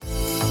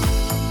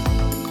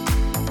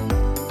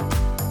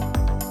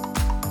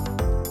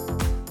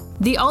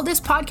The Aldis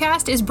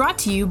podcast is brought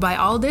to you by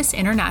Aldis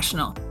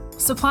International,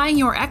 supplying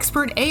your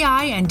expert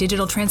AI and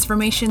digital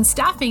transformation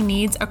staffing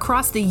needs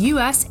across the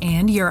US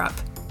and Europe.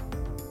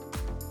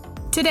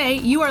 Today,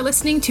 you are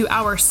listening to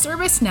our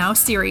ServiceNow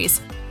series,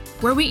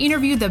 where we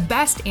interview the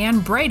best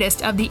and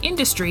brightest of the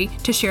industry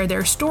to share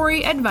their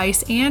story,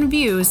 advice, and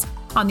views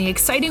on the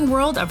exciting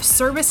world of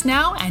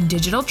ServiceNow and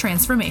digital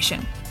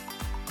transformation.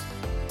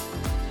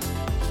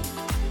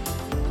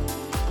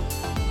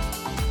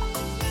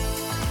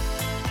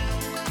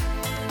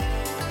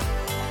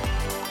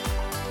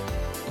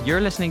 You're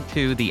listening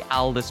to the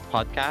Aldis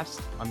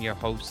podcast. I'm your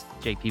host,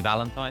 JP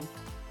Valentine.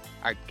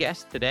 Our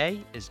guest today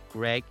is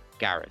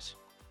Garrett.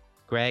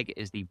 Greg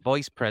is the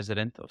Vice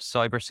President of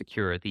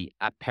Cybersecurity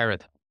at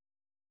Peraton.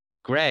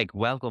 Greg,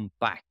 welcome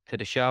back to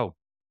the show.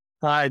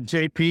 Hi,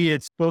 JP.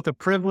 It's both a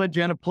privilege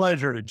and a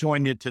pleasure to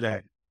join you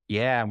today.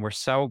 Yeah, and we're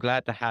so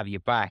glad to have you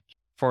back.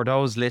 For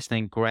those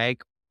listening,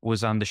 Greg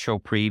was on the show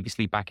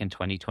previously back in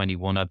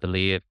 2021, I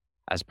believe,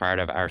 as part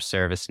of our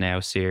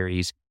ServiceNow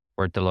series.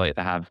 We're delighted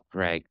to have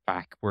Greg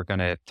back. We're going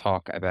to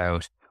talk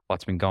about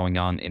what's been going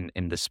on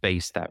in the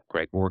space that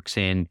Greg works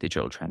in,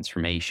 digital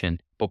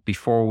transformation. But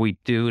before we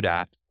do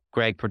that,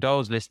 Greg, for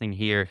those listening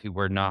here who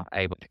were not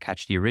able to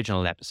catch the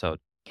original episode,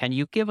 can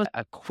you give us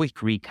a quick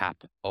recap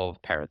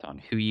of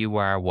Peraton, who you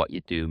are, what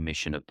you do,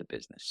 mission of the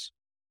business?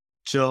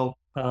 So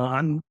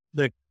I'm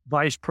the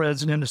Vice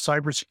President of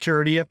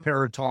Cybersecurity at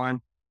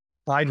Peraton.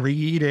 I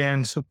lead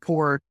and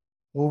support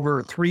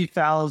over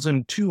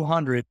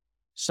 3,200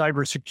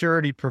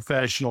 cybersecurity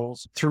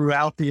professionals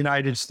throughout the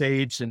United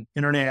States and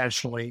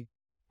internationally.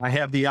 I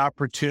have the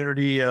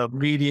opportunity of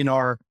leading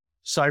our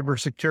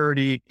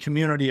cybersecurity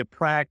community of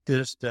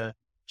practice to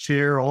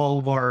share all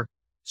of our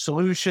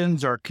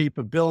solutions, our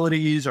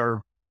capabilities,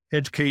 our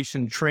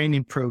education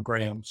training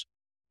programs.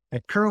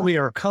 And currently,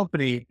 our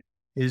company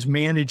is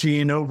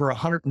managing over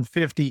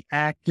 150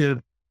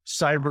 active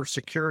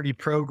cybersecurity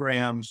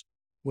programs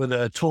with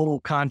a total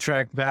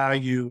contract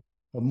value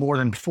of more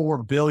than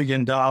 $4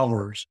 billion.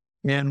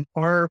 And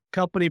our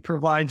company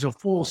provides a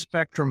full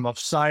spectrum of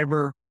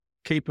cyber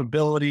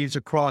capabilities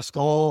across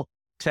all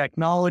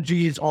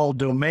technologies, all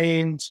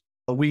domains.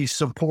 We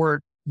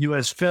support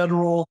U.S.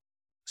 federal,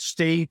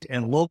 state,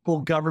 and local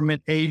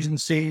government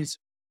agencies.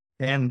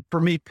 And for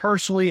me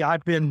personally,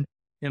 I've been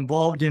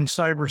involved in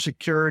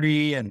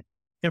cybersecurity and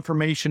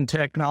information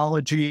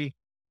technology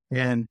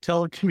and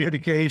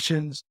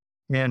telecommunications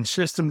and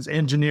systems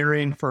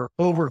engineering for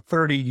over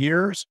 30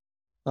 years.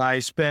 I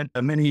spent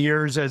many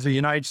years as a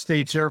United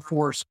States Air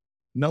Force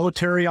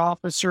military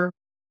officer,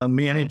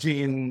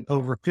 managing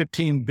over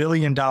 $15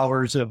 billion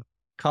of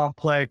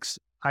complex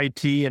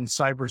IT and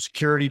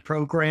cybersecurity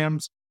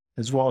programs,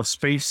 as well as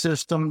space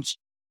systems.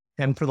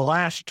 And for the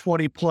last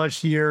 20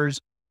 plus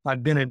years,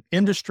 I've been an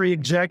industry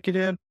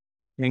executive,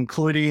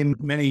 including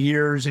many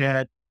years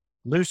at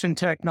Lucent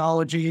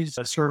Technologies,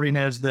 serving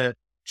as the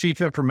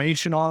Chief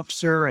Information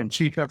Officer and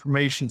Chief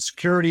Information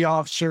Security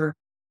Officer,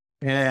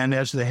 and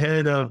as the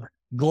head of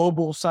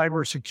global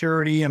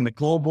cybersecurity and the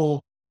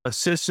global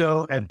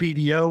CISO at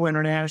BDO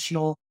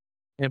International.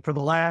 And for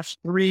the last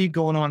 3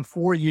 going on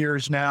 4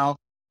 years now,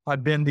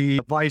 I've been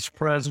the vice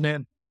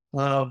president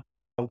of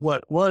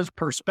what was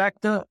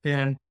Perspecta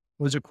and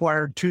was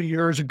acquired 2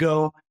 years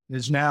ago,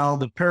 is now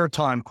the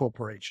Peraton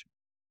Corporation.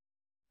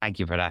 Thank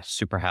you for that.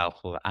 Super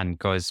helpful. And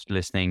guys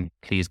listening,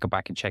 please go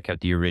back and check out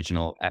the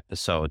original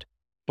episode.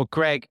 But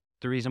Greg,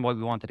 the reason why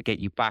we wanted to get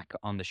you back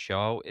on the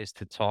show is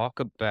to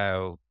talk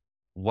about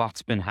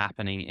what's been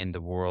happening in the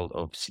world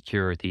of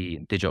security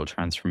and digital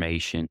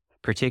transformation,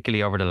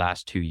 particularly over the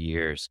last 2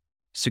 years.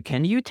 So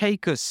can you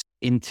take us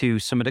into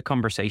some of the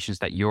conversations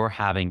that you're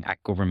having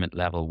at government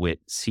level with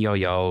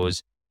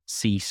CIOs,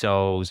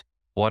 CISOs?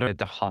 What are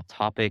the hot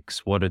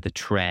topics? What are the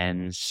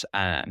trends?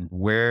 And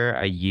where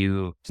are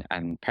you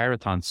and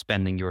Peraton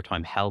spending your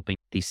time helping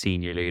these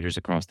senior leaders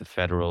across the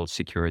federal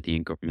security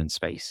and government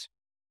space?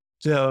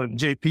 So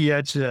JP,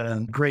 that's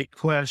a great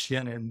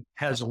question and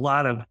has a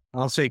lot of,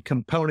 I'll say,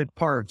 component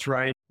parts,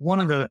 right? One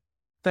of the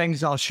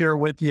things I'll share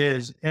with you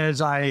is as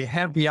I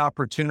have the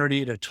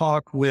opportunity to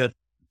talk with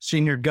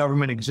senior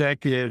government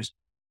executives,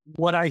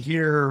 what I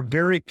hear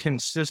very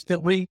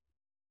consistently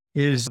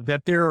is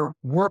that their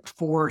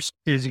workforce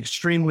is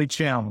extremely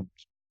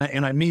challenged.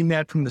 And I mean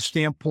that from the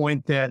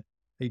standpoint that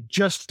they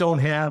just don't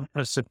have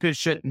a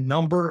sufficient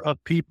number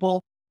of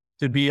people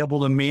to be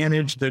able to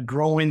manage the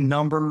growing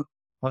number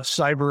of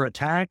cyber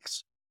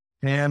attacks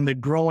and the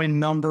growing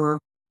number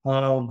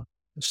of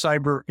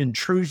cyber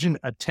intrusion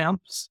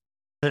attempts,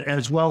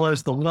 as well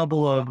as the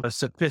level of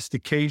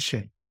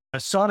sophistication.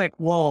 Sonic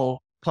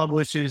Wall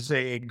publishes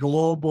a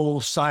global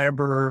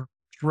cyber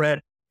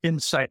threat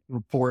insight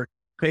report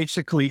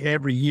basically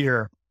every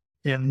year.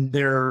 In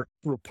their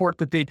report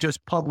that they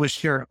just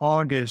published here in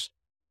August,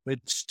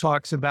 which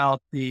talks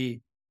about the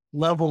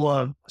level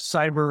of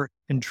cyber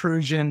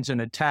intrusions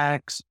and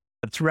attacks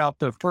throughout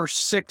the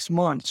first 6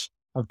 months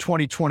of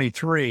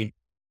 2023.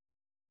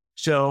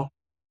 So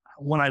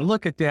when I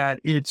look at that,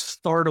 it's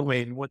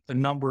startling what the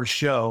numbers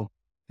show.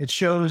 It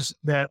shows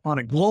that on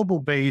a global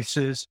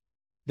basis,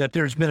 that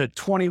there's been a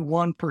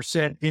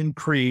 21%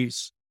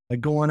 increase,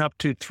 going up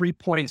to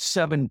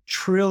 3.7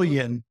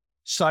 trillion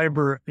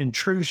cyber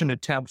intrusion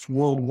attempts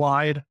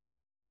worldwide,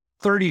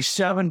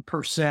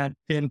 37%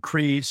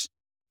 increase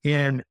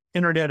in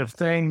Internet of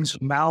Things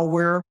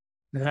malware.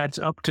 That's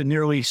up to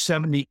nearly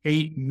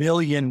 78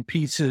 million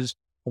pieces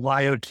of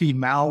IoT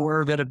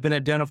malware that have been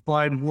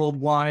identified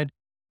worldwide.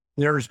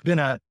 There's been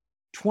a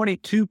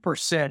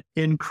 22%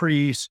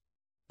 increase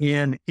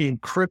in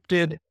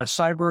encrypted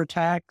cyber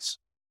attacks.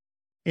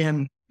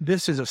 And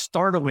this is a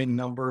startling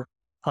number,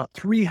 a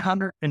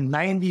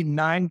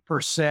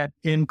 399%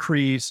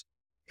 increase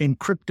in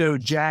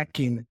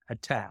cryptojacking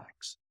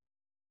attacks.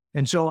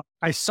 And so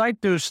I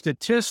cite those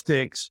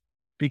statistics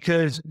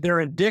because they're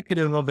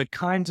indicative of the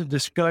kinds of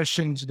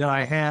discussions that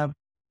I have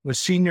with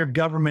senior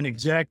government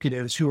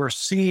executives who are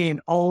seeing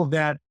all of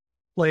that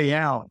play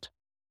out.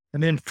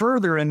 And then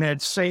further in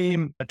that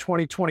same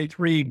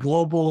 2023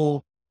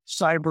 global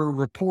cyber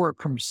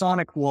report from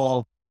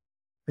SonicWall,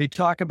 they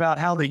talk about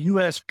how the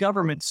U.S.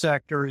 government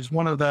sector is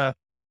one of the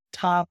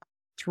top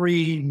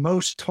 3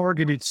 most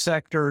targeted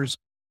sectors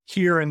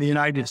here in the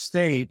United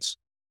States.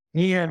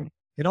 And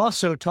it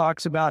also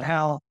talks about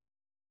how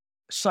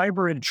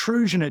cyber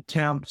intrusion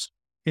attempts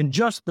in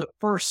just the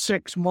first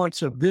 6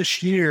 months of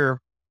this year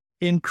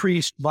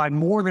increased by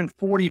more than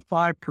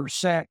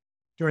 45%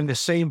 during the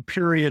same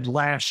period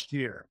last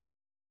year.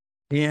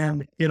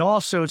 And it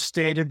also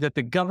stated that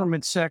the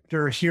government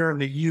sector here in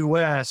the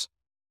U.S.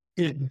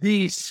 is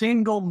the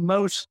single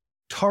most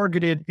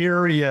targeted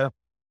area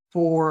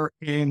for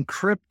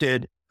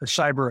encrypted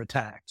cyber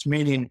attacks,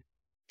 meaning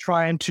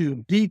trying to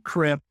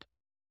decrypt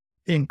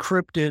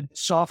encrypted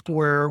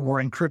software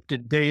or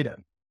encrypted data.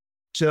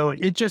 So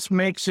it just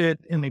makes it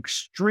an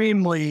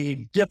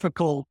extremely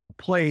difficult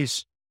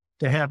place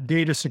to have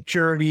data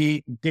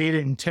security, data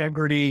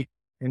integrity,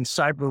 and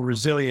cyber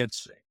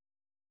resiliency.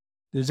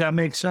 Does that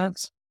make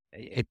sense?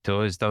 It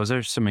does. Those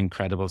are some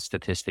incredible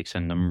statistics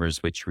and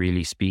numbers, which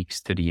really speaks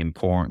to the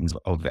importance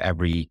of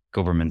every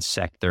government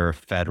sector,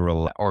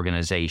 federal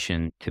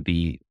organization to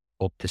be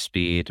up to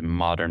speed,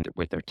 modern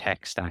with their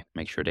tech stack,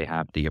 make sure they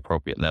have the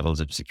appropriate levels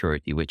of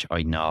security, which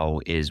I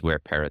know is where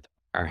Peraton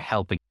are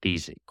helping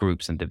these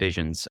groups and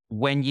divisions.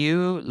 When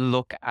you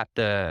look at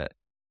the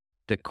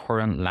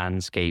current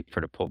landscape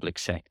for the public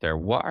sector,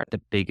 what are the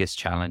biggest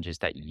challenges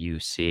that you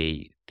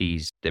see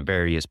the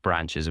various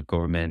branches of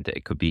government?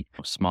 It could be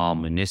small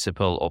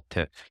municipal up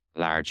to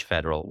large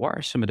federal. What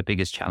are some of the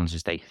biggest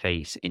challenges they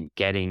face in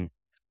getting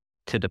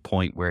to the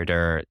point where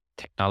their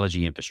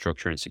technology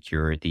infrastructure and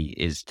security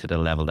is to the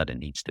level that it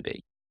needs to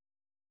be?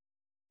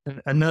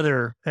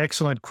 Another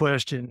excellent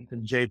question,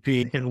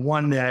 JP, and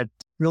one that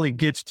really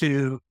gets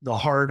to the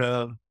heart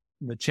of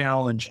the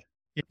challenge.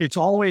 It's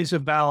always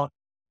about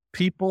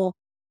people,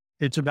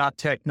 it's about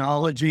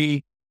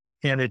technology,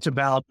 and it's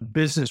about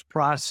business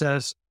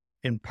process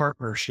and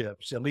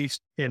partnerships, at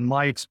least in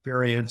my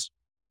experience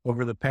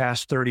over the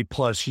past 30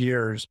 plus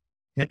years.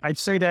 And I'd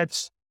say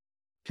that's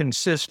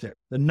consistent.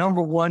 The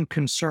number one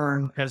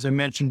concern, as I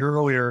mentioned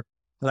earlier,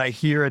 that I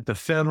hear at the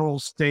federal,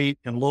 state,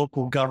 and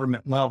local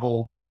government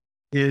level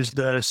is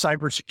the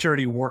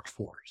cybersecurity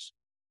workforce.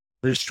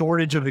 The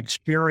shortage of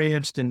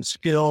experienced and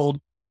skilled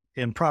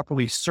and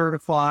properly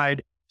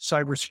certified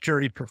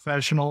cybersecurity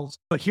professionals.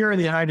 But here in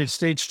the United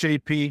States,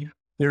 JP,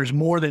 there's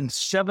more than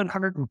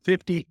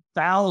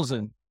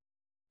 750,000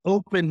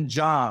 open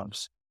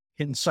jobs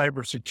in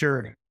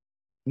cybersecurity.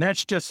 And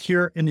that's just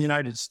here in the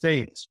United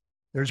States.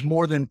 There's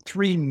more than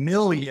 3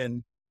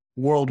 million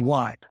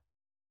worldwide.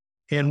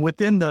 And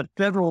within the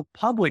federal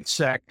public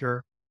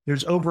sector,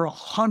 there's over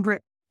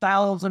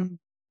 100,000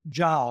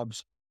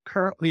 jobs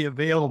currently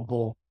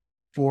available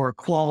for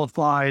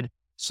qualified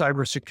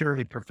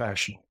cybersecurity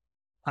professionals.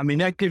 I mean,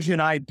 that gives you an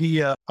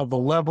idea of the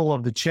level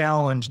of the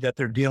challenge that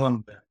they're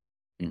dealing with.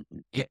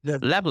 The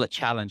level of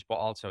challenge, but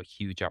also a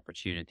huge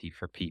opportunity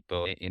for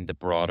people in the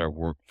broader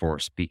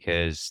workforce,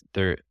 because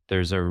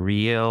there's a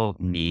real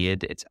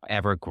need. It's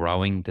ever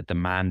growing. The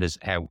demand is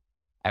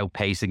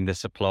outpacing the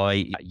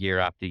supply year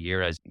after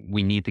year, as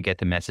we need to get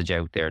the message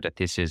out there that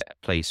this is a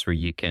place where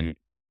you can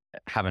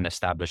have an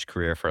established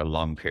career for a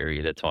long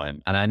period of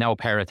time. And I know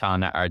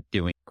Peraton are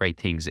doing great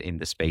things in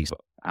the space,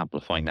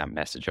 amplifying that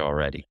message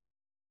already.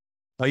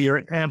 Oh,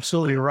 you're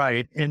absolutely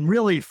right. And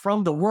really,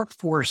 from the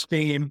workforce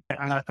theme,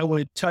 I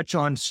would touch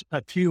on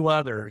a few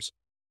others.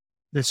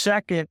 The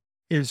second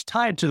is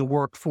tied to the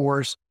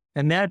workforce,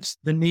 and that's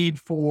the need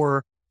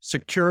for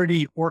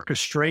security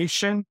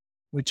orchestration,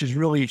 which is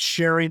really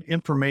sharing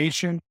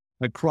information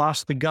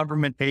across the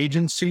government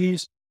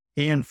agencies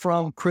and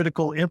from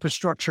critical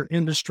infrastructure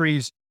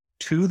industries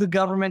to the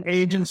government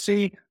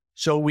agency,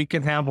 so we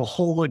can have a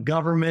whole of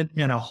government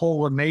and a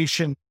whole of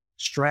nation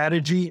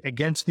strategy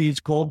against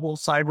these global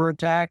cyber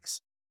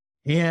attacks,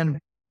 and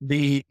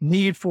the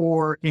need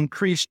for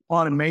increased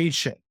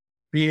automation,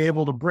 be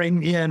able to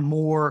bring in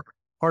more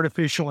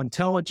artificial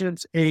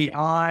intelligence,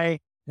 AI,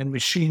 and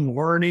machine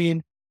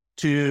learning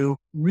to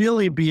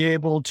really be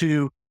able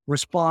to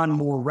respond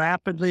more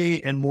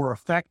rapidly and more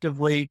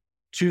effectively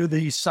to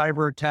these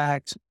cyber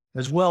attacks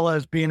as well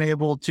as being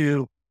able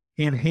to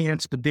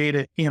enhance the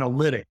data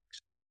analytics.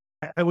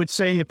 I would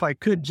say, if I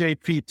could,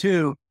 JP,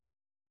 too,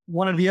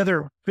 one of the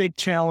other big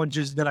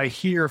challenges that I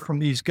hear from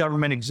these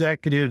government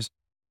executives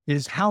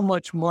is how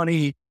much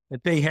money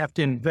that they have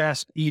to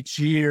invest each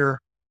year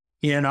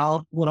in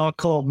what I'll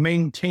call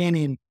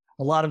maintaining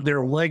a lot of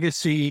their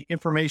legacy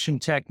information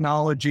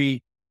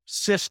technology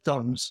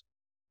systems,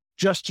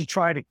 just to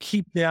try to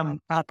keep them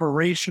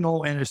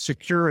operational and as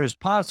secure as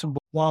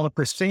possible, while at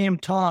the same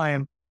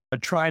time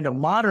trying to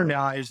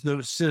modernize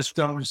those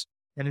systems,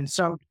 and in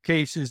some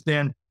cases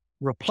then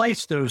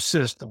replace those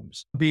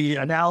systems. The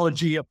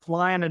analogy of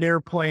flying an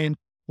airplane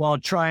while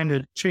trying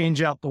to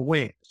change out the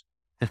wings.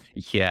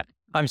 Yeah.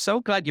 I'm so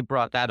glad you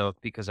brought that up,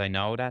 because I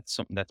know that's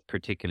something that's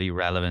particularly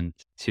relevant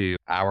to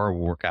our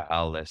work at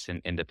Aldis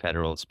in the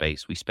federal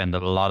space. We spend a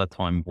lot of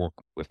time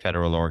working with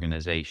federal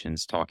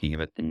organizations talking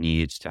about the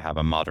needs to have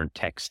a modern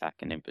tech stack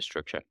and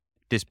infrastructure.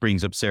 This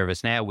brings up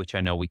ServiceNow, which I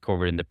know we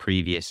covered in the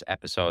previous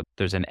episode.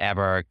 There's an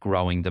ever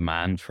growing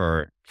demand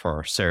for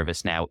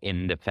ServiceNow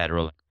in the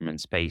federal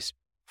government space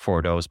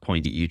for those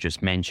points that you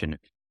just mentioned.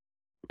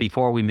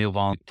 Before we move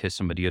on to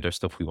some of the other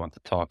stuff we want to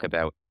talk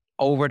about,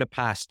 over the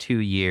past 2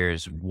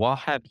 years, what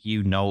have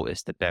you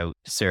noticed about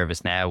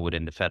ServiceNow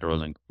within the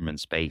federal and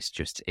government space,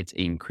 just its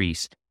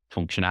increased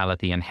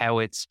functionality and how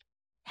it's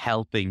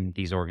helping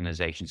these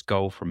organizations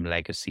go from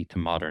legacy to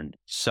modern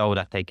so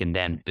that they can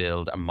then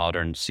build a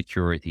modern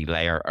security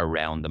layer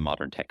around the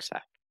modern tech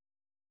stack?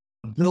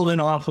 Building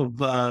off of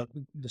the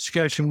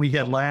discussion we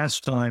had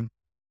last time,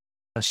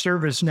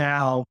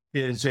 ServiceNow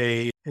is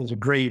a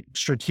great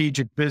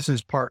strategic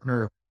business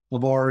partner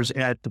of ours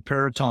at the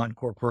Peraton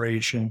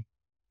Corporation.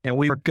 And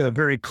we work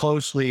very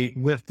closely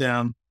with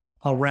them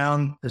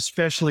around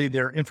especially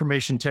their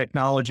information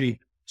technology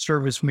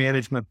service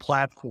management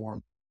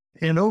platform.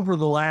 And over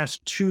the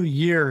last 2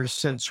 years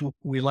since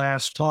we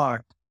last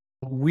talked,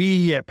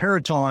 we at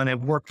Peraton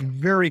have worked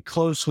very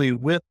closely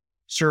with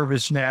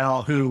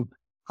ServiceNow, who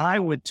I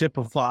would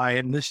typify,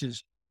 and this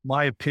is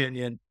my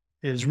opinion,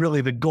 is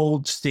really the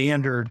gold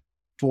standard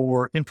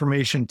for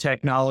information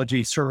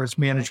technology service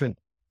management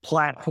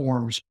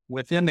platforms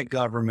within the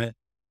government.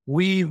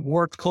 We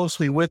worked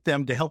closely with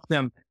them to help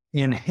them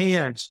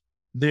enhance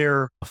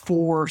their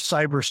 4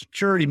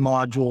 cybersecurity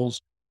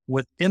modules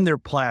within their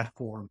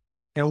platform.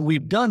 And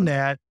we've done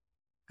that.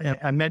 And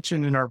I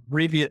mentioned in our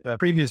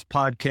previous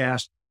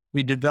podcast,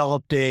 we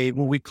developed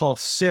what we call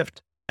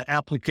SIFT,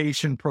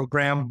 application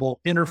programmable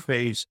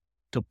interface,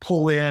 to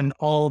pull in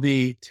all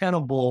the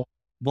tenable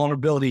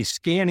vulnerability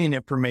scanning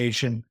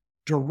information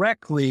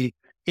directly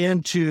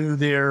into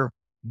their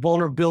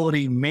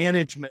vulnerability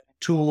management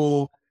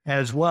tool,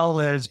 as well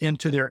as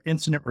into their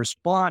incident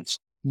response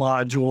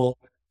module.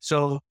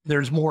 So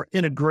there's more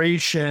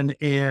integration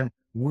in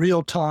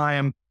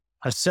real-time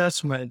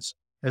assessments,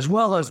 as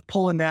well as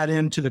pulling that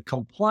into the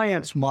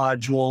compliance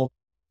module,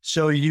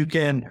 so you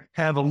can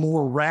have a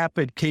more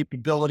rapid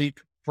capability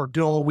for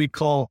doing what we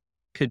call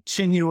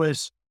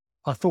continuous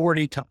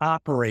authority to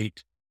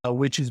operate,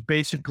 which is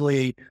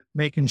basically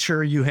making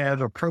sure you have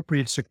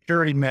appropriate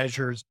security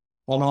measures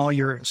on all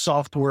your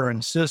software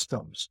and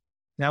systems.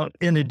 Now,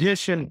 in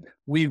addition,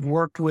 we've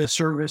worked with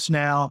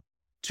ServiceNow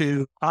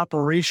to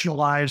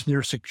operationalize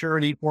their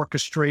security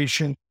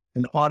orchestration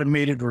and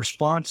automated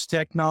response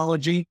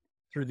technology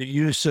through the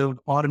use of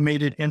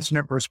automated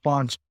incident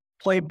response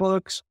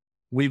playbooks.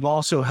 We've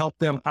also helped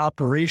them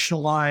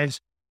operationalize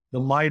the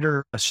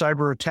MITRE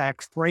cyber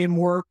attack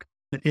framework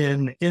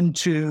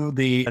into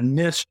the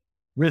NIST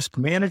risk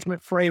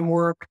management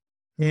framework.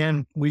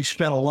 And we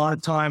spent a lot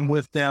of time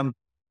with them,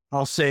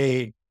 I'll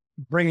say,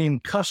 bringing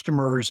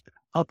customers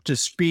up to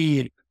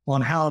speed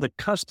on how to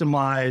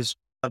customize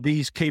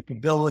these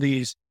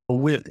capabilities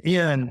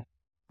within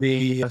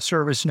the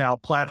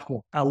ServiceNow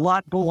platform. A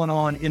lot going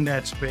on in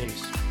that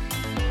space.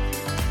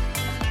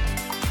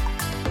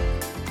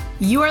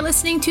 You are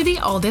listening to the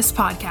Aldis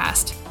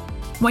podcast.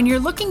 When you're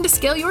looking to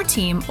scale your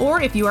team,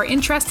 or if you are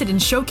interested in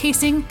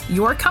showcasing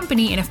your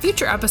company in a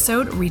future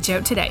episode, reach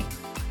out today.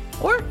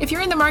 Or if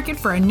you're in the market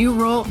for a new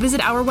role,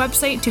 visit our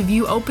website to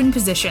view open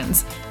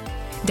positions,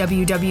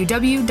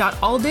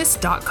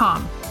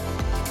 www.aldis.com.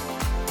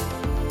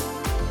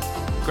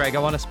 Greg, I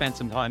want to spend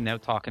some time now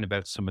talking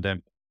about some of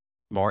the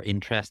more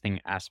interesting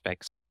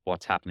aspects of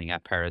what's happening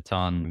at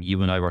Peraton.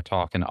 You and I were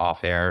talking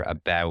off air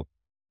about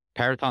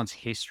Peraton's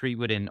history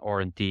within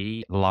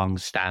R&D,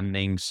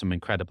 long-standing, some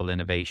incredible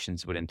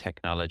innovations within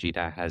technology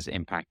that has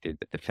impacted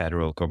the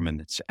federal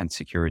government and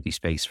security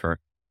space for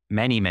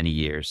many, many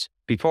years.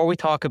 Before we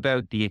talk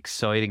about the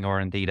exciting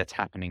R&D that's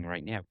happening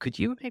right now, could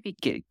you maybe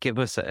give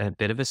us a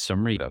bit of a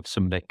summary of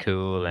some of the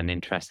cool and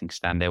interesting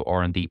standout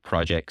R&D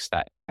projects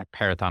that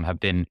Peraton have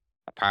been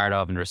a part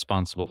of and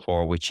responsible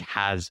for, which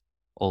has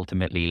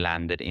ultimately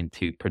landed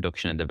into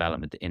production and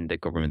development in the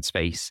government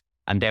space?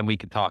 And then we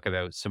could talk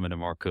about some of the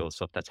more cool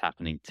stuff that's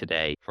happening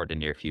today for the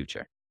near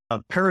future.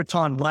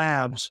 Peraton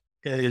Labs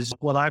is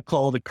what I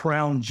call the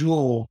crown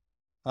jewel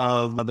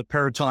of the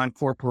Peraton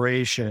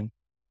Corporation.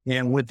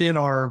 And within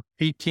our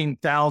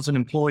 18,000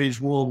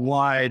 employees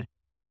worldwide,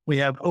 We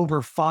have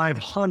over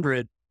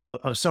 500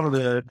 of some of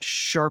the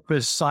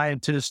sharpest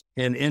scientists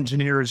and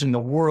engineers in the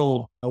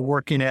world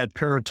working at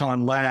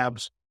Peraton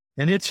Labs.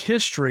 And its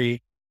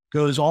history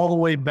goes all the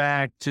way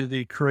back to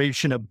the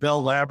creation of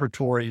Bell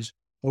Laboratories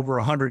over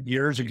 100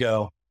 years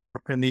ago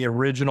in the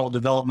original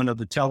development of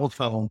the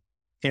telephone,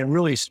 and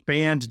really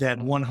spans that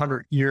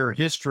 100-year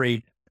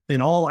history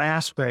in all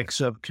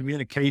aspects of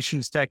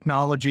communications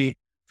technology,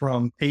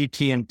 from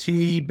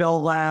AT&T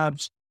Bell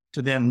Labs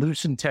to then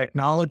Lucent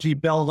Technology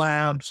Bell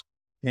Labs.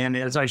 And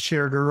as I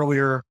shared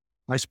earlier,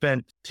 I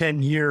spent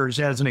 10 years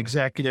as an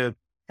executive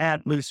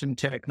at Lucent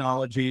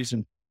Technologies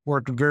and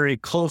worked very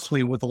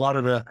closely with a lot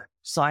of the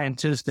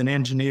scientists and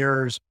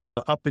engineers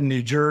up in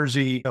New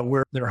Jersey,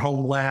 where their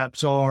home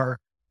labs are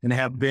and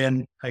have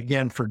been,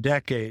 again, for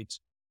decades.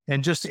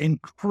 And just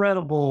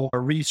incredible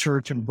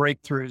research and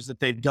breakthroughs that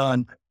they've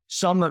done.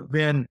 Some have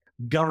been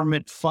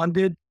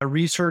government-funded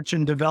research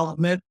and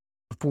development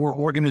for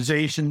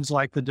organizations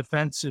like the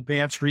Defense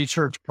Advanced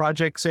Research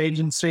Projects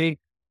Agency,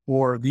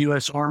 or the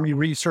U.S. Army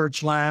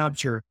Research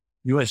Labs, or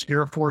U.S.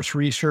 Air Force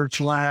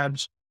Research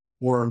Labs,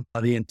 or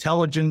the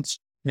Intelligence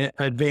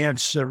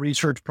Advanced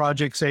Research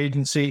Projects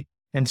Agency.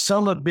 And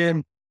some have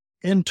been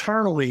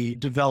internally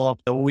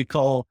developed, what we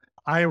call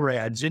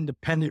IRADs,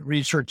 Independent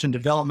Research and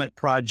Development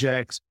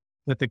Projects,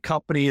 that the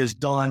company has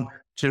done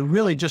to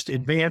really just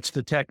advance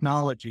the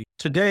technology.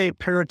 Today,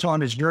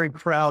 Peraton is very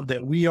proud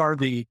that we are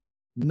the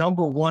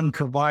number one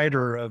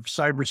provider of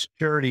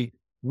cybersecurity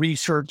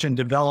research and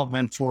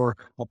development for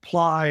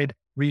applied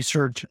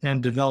research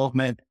and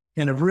development,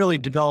 and have really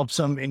developed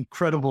some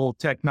incredible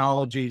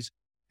technologies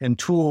and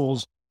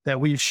tools that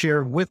we've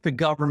shared with the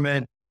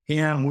government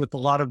and with a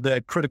lot of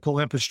the critical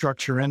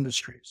infrastructure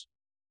industries.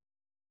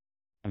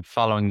 And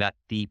following that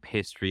deep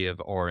history of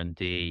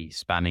R&D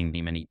spanning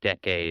many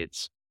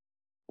decades,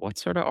 what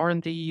sort of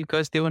R&D are you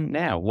guys doing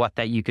now? What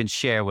that you can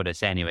share with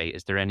us anyway?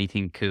 Is there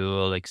anything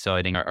cool,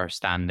 exciting, or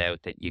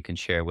standout that you can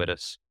share with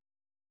us?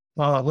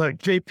 Look,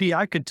 JP,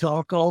 I could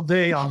talk all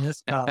day on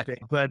this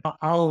topic, but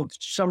I'll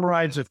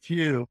summarize a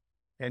few,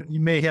 and you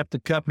may have to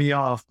cut me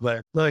off.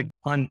 But look,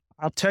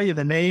 I'll tell you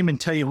the name and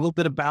tell you a little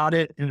bit about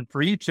it. And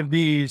for each of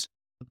these,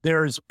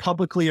 there's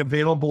publicly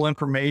available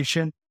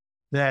information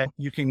that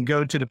you can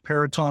go to the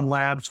Peraton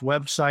Labs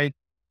website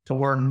to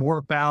learn more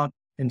about.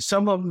 And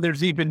some of them,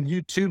 there's even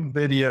YouTube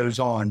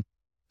videos on.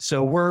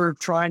 So we're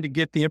trying to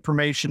get the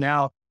information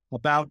out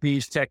about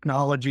these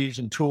technologies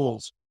and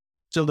tools.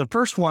 So the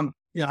first one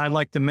I'd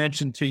like to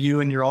mention to you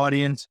and your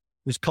audience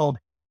is called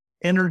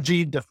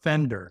Energy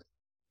Defender.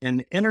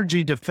 And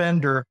Energy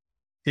Defender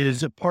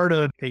is a part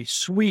of a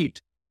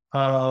suite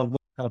of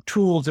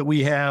tools that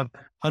we have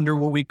under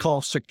what we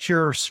call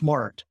Secure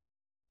Smart.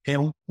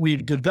 And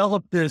we've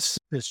developed this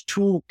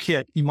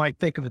toolkit, you might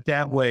think of it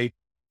that way,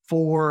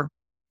 for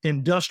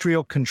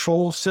industrial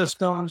control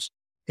systems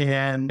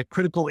and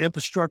critical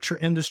infrastructure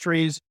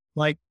industries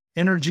like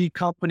energy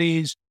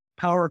companies,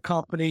 power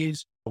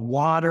companies,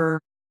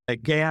 water,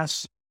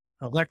 gas,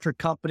 electric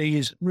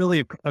companies,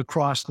 really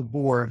across the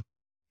board.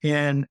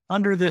 And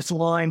under this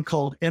line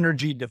called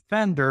Energy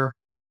Defender,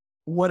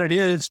 what it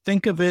is,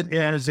 think of it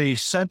as a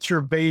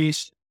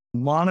sensor-based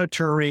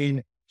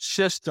monitoring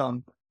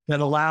system that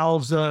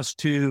allows us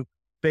to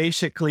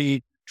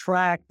basically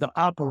track the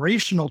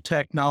operational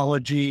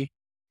technology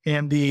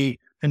and the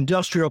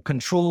industrial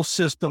control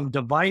system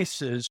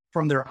devices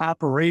from their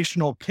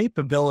operational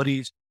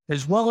capabilities,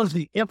 as well as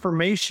the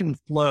information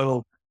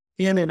flow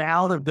in and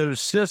out of those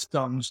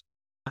systems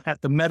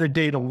at the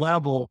metadata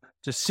level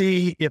to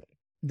see if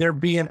they're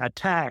being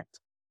attacked,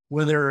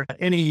 whether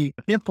any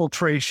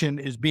infiltration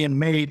is being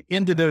made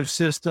into those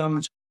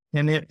systems,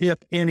 and if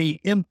any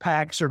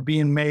impacts are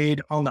being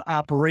made on the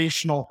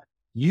operational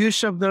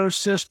use of those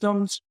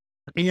systems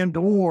and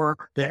or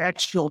the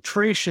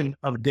exfiltration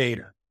of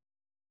data.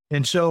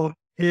 And so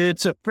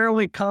it's a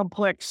fairly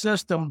complex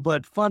system,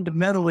 but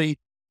fundamentally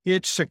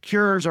it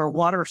secures our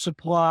water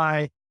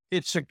supply,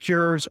 it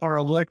secures our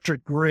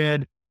electric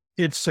grid,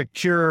 it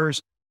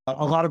secures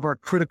a lot of our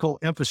critical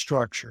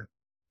infrastructure.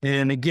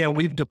 And again,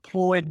 we've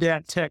deployed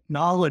that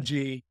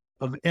technology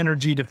of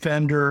Energy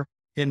Defender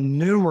in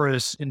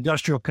numerous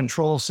industrial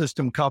control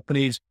system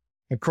companies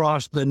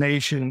across the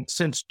nation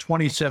since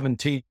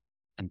 2017.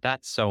 And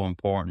that's so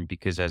important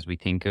because as we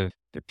think of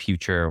the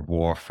future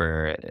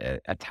warfare,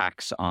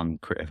 attacks on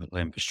critical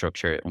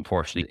infrastructure,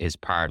 unfortunately, is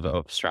part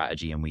of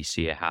strategy. And we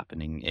see it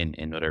happening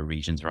in other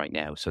regions right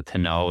now. So to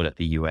know that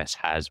the US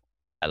has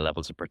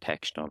levels of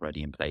protection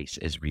already in place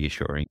is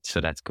reassuring.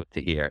 So that's good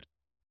to hear.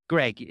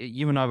 Greg,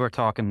 you and I were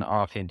talking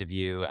off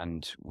interview,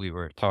 and we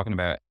were talking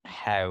about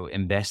how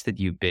invested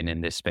you've been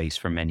in this space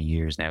for many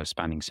years now,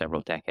 spanning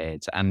several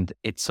decades. And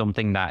it's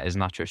something that is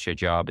not just your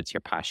job, it's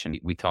your passion.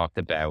 We talked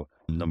about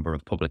a number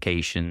of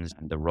publications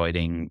and the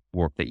writing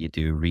work that you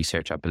do,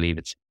 research. I believe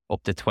it's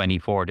up to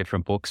 24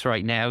 different books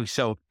right now.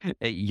 So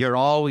you're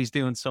always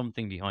doing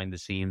something behind the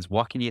scenes.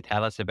 What can you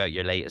tell us about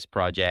your latest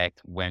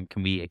project? When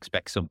can we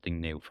expect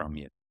something new from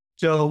you?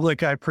 So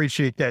look, I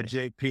appreciate that,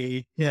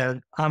 JP. Yeah,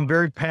 I'm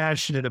very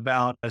passionate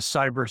about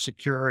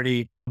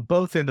cybersecurity,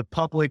 both in the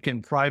public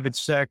and private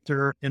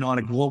sector and on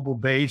a global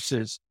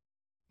basis.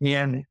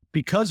 And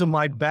because of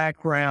my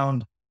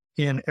background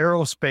in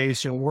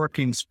aerospace and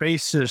working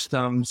space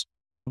systems,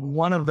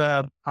 one of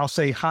the, I'll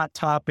say, hot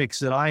topics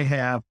that I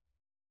have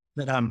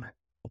that I'm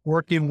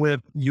working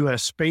with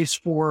U.S. Space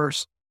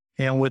Force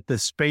and with the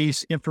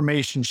Space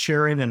Information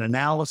Sharing and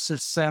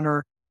Analysis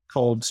Center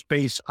called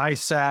Space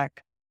ISAC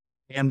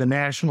and the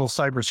National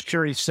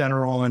Cybersecurity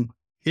Center on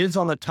is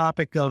on the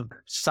topic of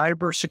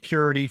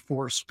cybersecurity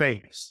for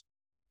space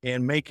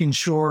and making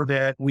sure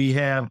that we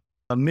have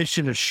a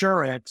mission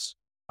assurance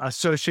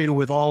associated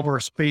with all of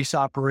our space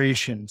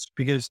operations,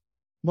 because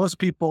most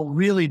people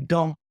really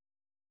don't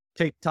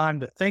take time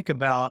to think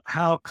about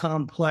how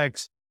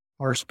complex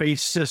our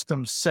space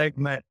system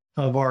segment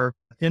of our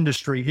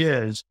industry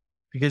is,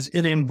 because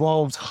it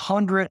involves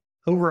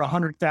over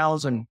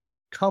 100,000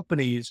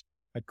 companies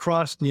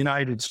across the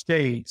United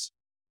States.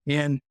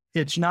 And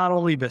it's not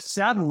only the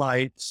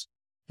satellites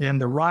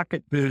and the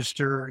rocket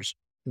boosters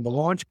and the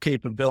launch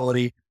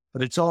capability,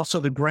 but it's also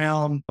the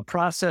ground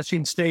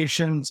processing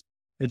stations.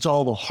 It's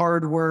all the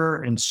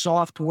hardware and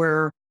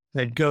software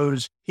that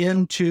goes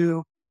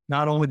into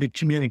not only the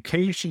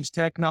communications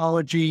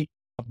technology,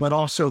 but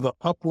also the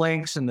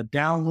uplinks and the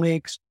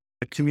downlinks,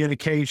 the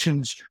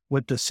communications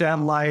with the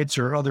satellites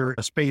or other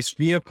space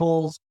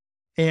vehicles.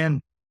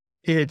 And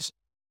it's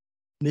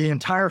the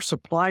entire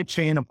supply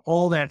chain of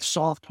all that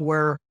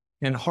software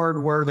and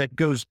hardware that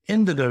goes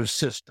into those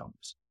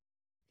systems.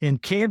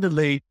 And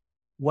candidly,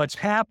 what's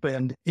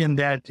happened in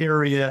that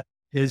area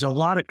is a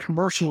lot of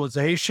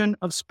commercialization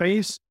of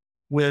space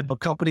with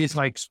companies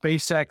like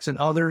SpaceX and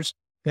others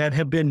that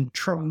have been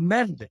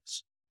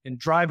tremendous in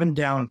driving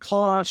down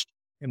cost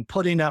and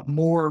putting up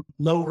more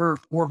low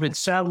Earth orbit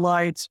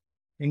satellites,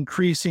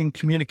 increasing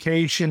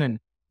communication and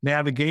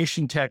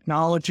navigation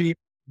technology,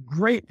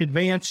 great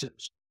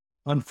advances.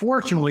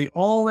 Unfortunately,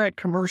 all that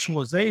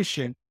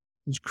commercialization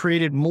has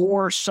created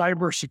more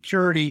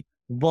cybersecurity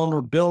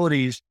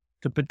vulnerabilities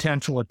to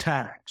potential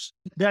attacks.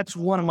 That's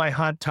one of my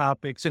hot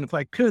topics. And if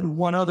I could,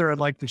 one other I'd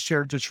like to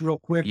share just real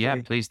quickly.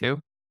 Yeah, please do.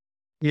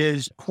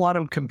 Is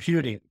quantum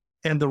computing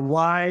and the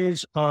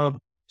rise of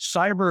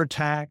cyber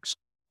attacks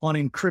on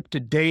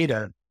encrypted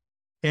data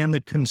and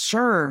the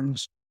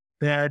concerns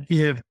that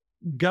if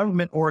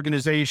government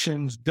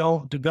organizations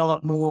don't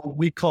develop more what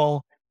we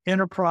call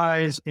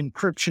enterprise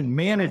encryption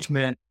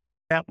management,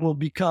 that will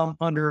become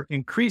under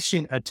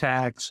increasing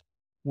attacks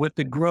with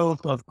the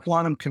growth of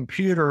quantum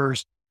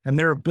computers and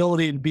their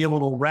ability to be able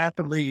to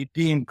rapidly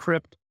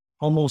de-encrypt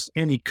almost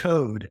any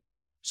code.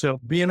 So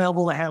being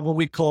able to have what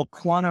we call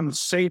quantum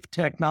safe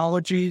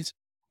technologies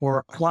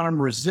or quantum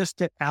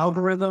resistant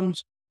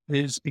algorithms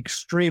is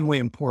extremely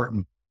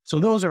important. So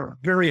those are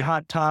very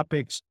hot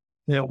topics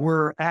that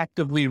we're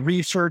actively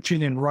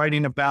researching and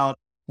writing about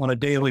on a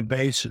daily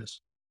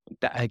basis.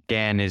 That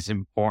again is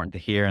important to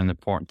hear and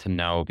important to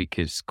know,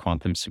 because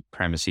quantum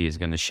supremacy is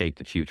going to shape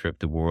the future of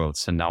the world.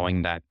 So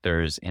knowing that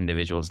there's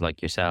individuals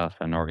like yourself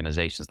and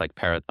organizations like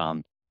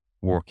Peraton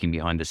working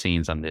behind the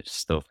scenes on this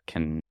stuff,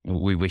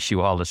 we wish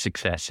you all the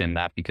success in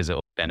that, because it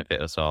will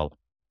benefit us all.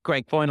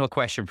 Greg, final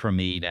question from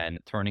me then,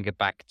 turning it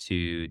back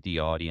to the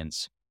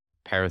audience.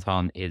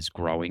 Peraton is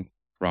growing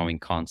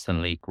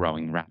constantly,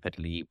 growing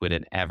rapidly, with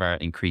an ever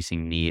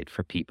increasing need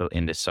for people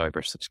in the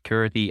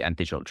cybersecurity and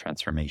digital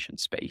transformation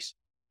space.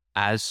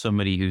 As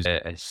somebody who's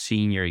a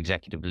senior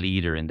executive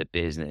leader in the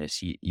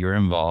business, you're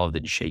involved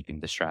in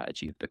shaping the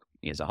strategy of the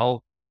company as a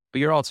whole, but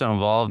you're also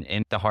involved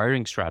in the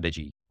hiring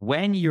strategy.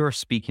 When you're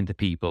speaking to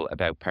people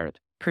about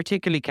Peraton,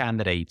 particularly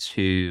candidates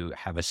who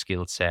have a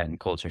skill set and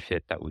culture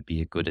fit that would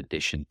be a good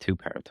addition to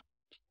Peraton,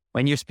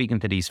 when you're speaking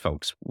to these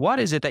folks, what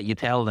is it that you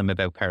tell them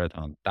about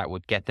Peraton that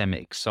would get them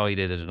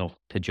excited enough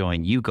to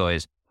join you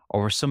guys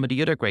or some of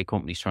the other great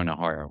companies trying to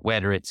hire,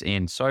 whether it's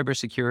in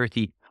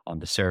cybersecurity, on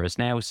the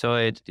ServiceNow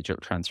side, digital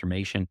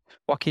transformation?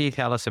 What can you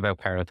tell us about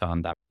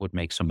Peraton that would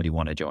make somebody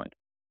want to join?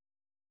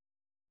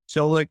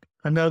 So look,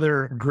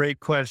 another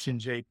great question,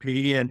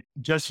 JP. And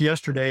just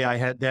yesterday, I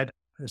had that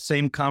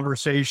same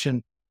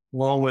conversation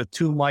along with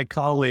two of my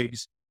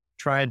colleagues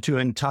trying to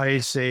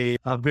entice a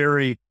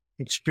very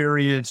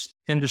experienced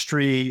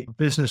industry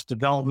business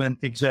development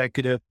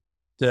executive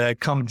to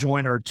come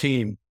join our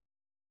team.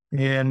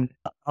 And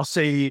I'll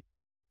say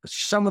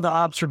some of the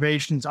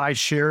observations I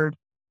shared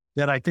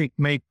that I think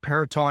make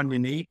Peraton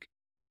unique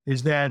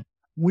is that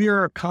we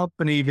are a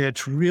company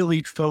that's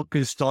really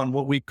focused on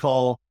what we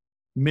call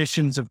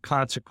missions of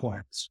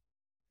consequence.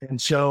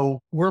 And so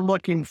we're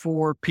looking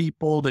for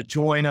people to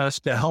join us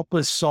to help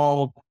us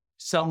solve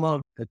some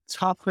of the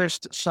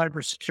toughest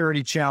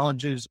cybersecurity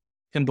challenges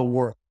in the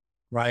world,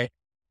 right?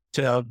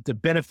 To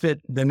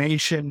benefit the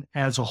nation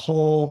as a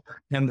whole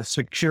and the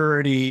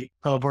security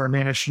of our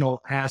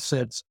national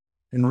assets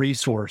and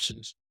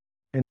resources.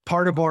 And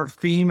part of our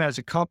theme as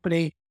a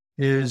company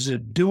is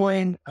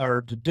doing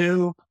or to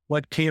do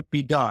what can't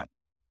be done.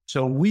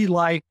 So we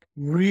like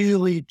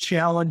really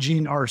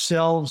challenging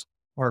ourselves,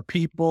 our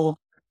people,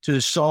 to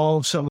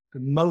solve some the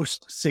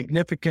most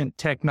significant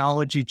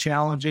technology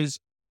challenges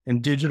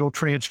and digital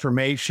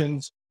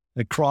transformations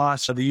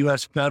across the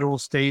U.S. federal,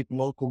 state, and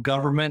local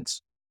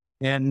governments.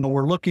 And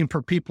we're looking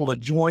for people to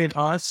join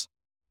us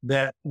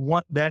that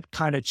want that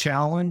kind of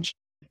challenge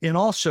and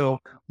also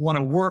want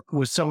to work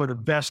with some of the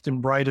best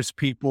and brightest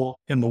people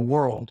in the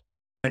world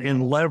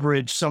and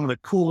leverage some of the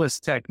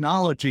coolest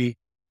technology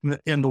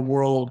in the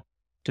world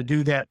to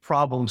do that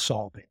problem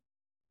solving.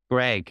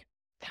 Greg,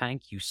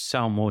 thank you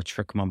so much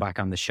for coming back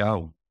on the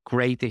show.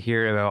 Great to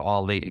hear about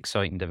all the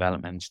exciting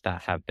developments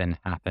that have been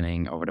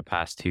happening over the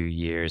past 2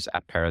 years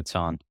at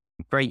Peraton.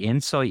 Great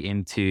insight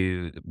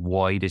into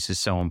why this is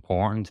so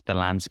important. The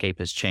landscape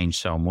has changed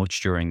so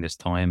much during this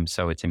time,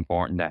 so it's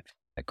important that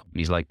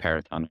companies like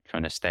Peraton are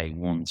trying to stay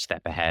one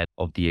step ahead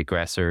of the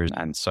aggressors,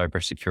 and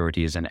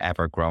cybersecurity is an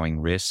ever-growing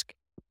risk.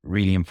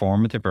 Really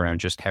informative around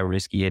just how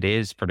risky it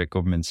is for the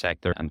government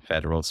sector and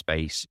federal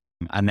space.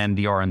 And then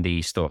the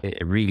R&D stuff,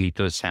 it really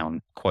does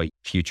sound quite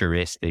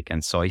futuristic and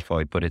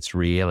sci-fi, but it's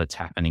real, it's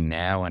happening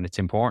now, and it's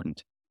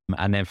important.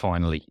 And then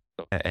finally,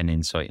 an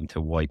insight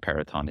into why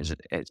Peraton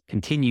it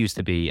continues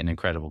to be an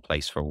incredible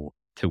place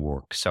to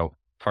work. So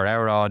for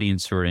our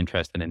audience who are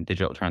interested in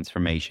digital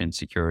transformation,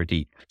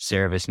 security,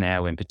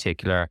 ServiceNow in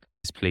particular,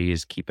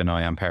 please keep an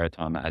eye on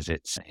Peraton, as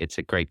it's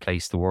a great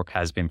place to work,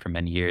 has been for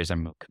many years,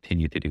 and will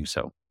continue to do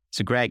so.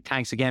 So Greg,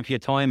 thanks again for your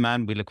time,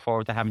 man. We look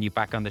forward to having you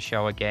back on the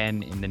show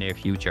again in the near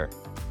future.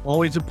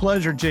 Always a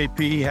pleasure,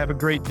 JP. Have a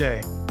great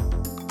day.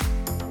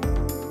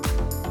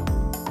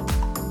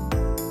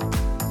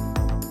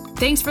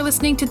 Thanks for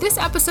listening to this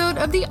episode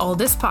of the All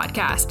This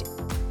Podcast.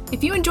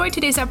 If you enjoyed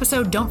today's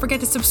episode, don't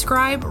forget to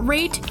subscribe,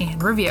 rate,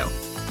 and review.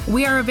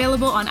 We are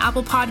available on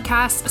Apple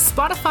Podcasts,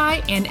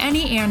 Spotify, and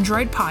any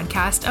Android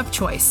podcast of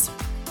choice.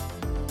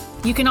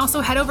 You can also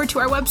head over to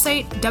our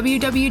website,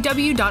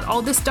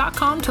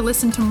 www.allthis.com, to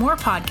listen to more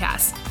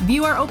podcasts,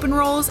 view our open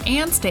roles,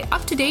 and stay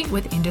up to date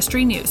with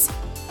industry news.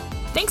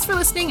 Thanks for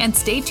listening, and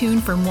stay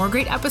tuned for more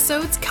great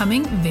episodes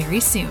coming very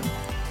soon.